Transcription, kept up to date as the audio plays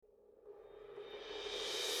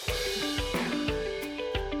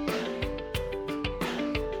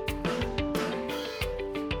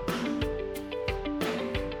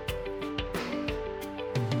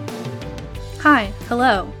Hi,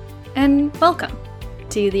 hello, and welcome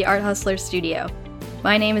to the Art Hustler Studio.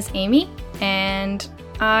 My name is Amy, and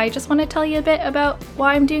I just want to tell you a bit about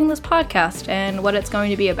why I'm doing this podcast and what it's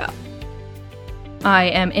going to be about. I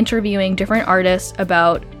am interviewing different artists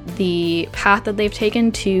about the path that they've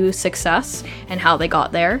taken to success and how they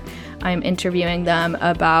got there. I'm interviewing them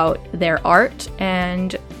about their art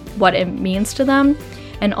and what it means to them,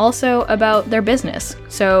 and also about their business.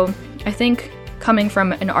 So I think coming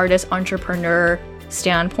from an artist entrepreneur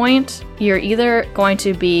standpoint, you're either going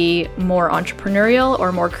to be more entrepreneurial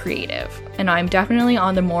or more creative. And I'm definitely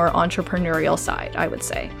on the more entrepreneurial side, I would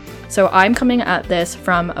say. So I'm coming at this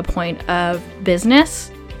from a point of business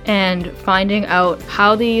and finding out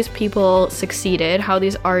how these people succeeded, how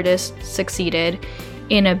these artists succeeded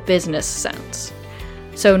in a business sense.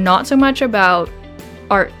 So not so much about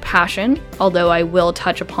art passion, although I will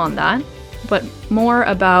touch upon that, but more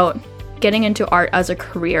about getting into art as a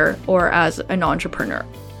career or as an entrepreneur.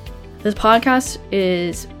 This podcast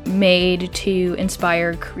is made to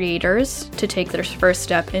inspire creators to take their first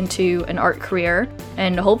step into an art career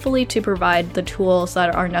and hopefully to provide the tools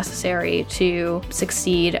that are necessary to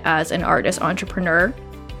succeed as an artist entrepreneur.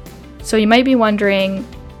 So you might be wondering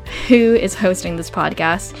who is hosting this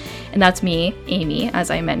podcast, and that's me, Amy,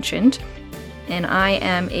 as I mentioned. And I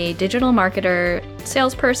am a digital marketer,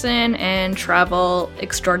 salesperson, and travel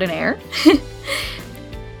extraordinaire.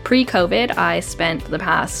 Pre-COVID, I spent the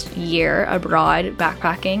past year abroad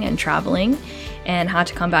backpacking and traveling and had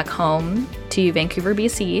to come back home to Vancouver,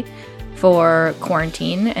 BC for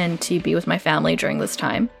quarantine and to be with my family during this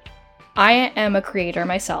time. I am a creator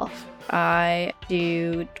myself. I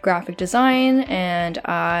do graphic design and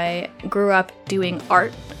I grew up doing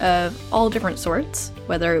art of all different sorts,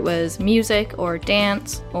 whether it was music or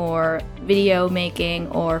dance or video making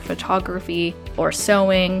or photography or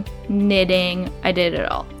sewing, knitting. I did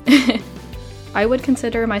it all. I would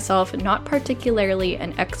consider myself not particularly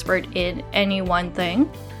an expert in any one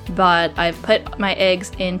thing, but I've put my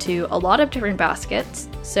eggs into a lot of different baskets,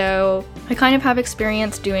 so I kind of have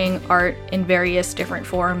experience doing art in various different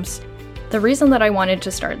forms. The reason that I wanted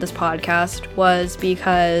to start this podcast was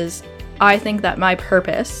because I think that my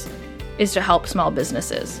purpose is to help small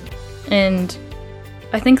businesses. And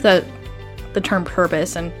I think that the term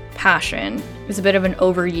purpose and passion is a bit of an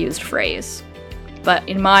overused phrase. But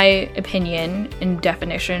in my opinion and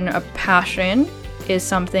definition, a passion is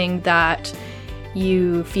something that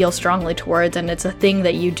you feel strongly towards, and it's a thing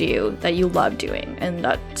that you do, that you love doing, and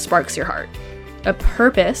that sparks your heart. A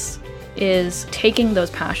purpose is taking those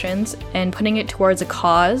passions and putting it towards a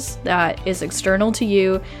cause that is external to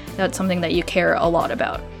you, that's something that you care a lot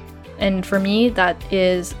about. And for me, that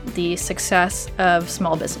is the success of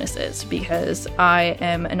small businesses, because I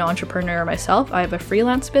am an entrepreneur myself. I have a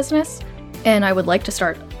freelance business, and I would like to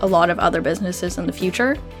start a lot of other businesses in the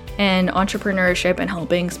future. And entrepreneurship and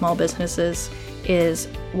helping small businesses is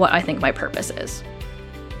what I think my purpose is.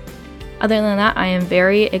 Other than that, I am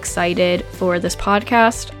very excited for this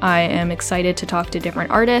podcast. I am excited to talk to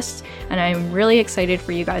different artists, and I'm really excited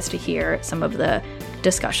for you guys to hear some of the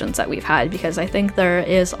discussions that we've had, because I think there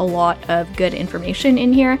is a lot of good information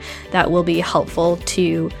in here that will be helpful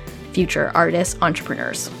to future artists,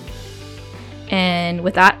 entrepreneurs. And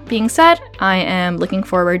with that being said, I am looking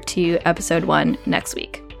forward to episode 1 next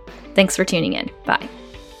week. Thanks for tuning in. Bye.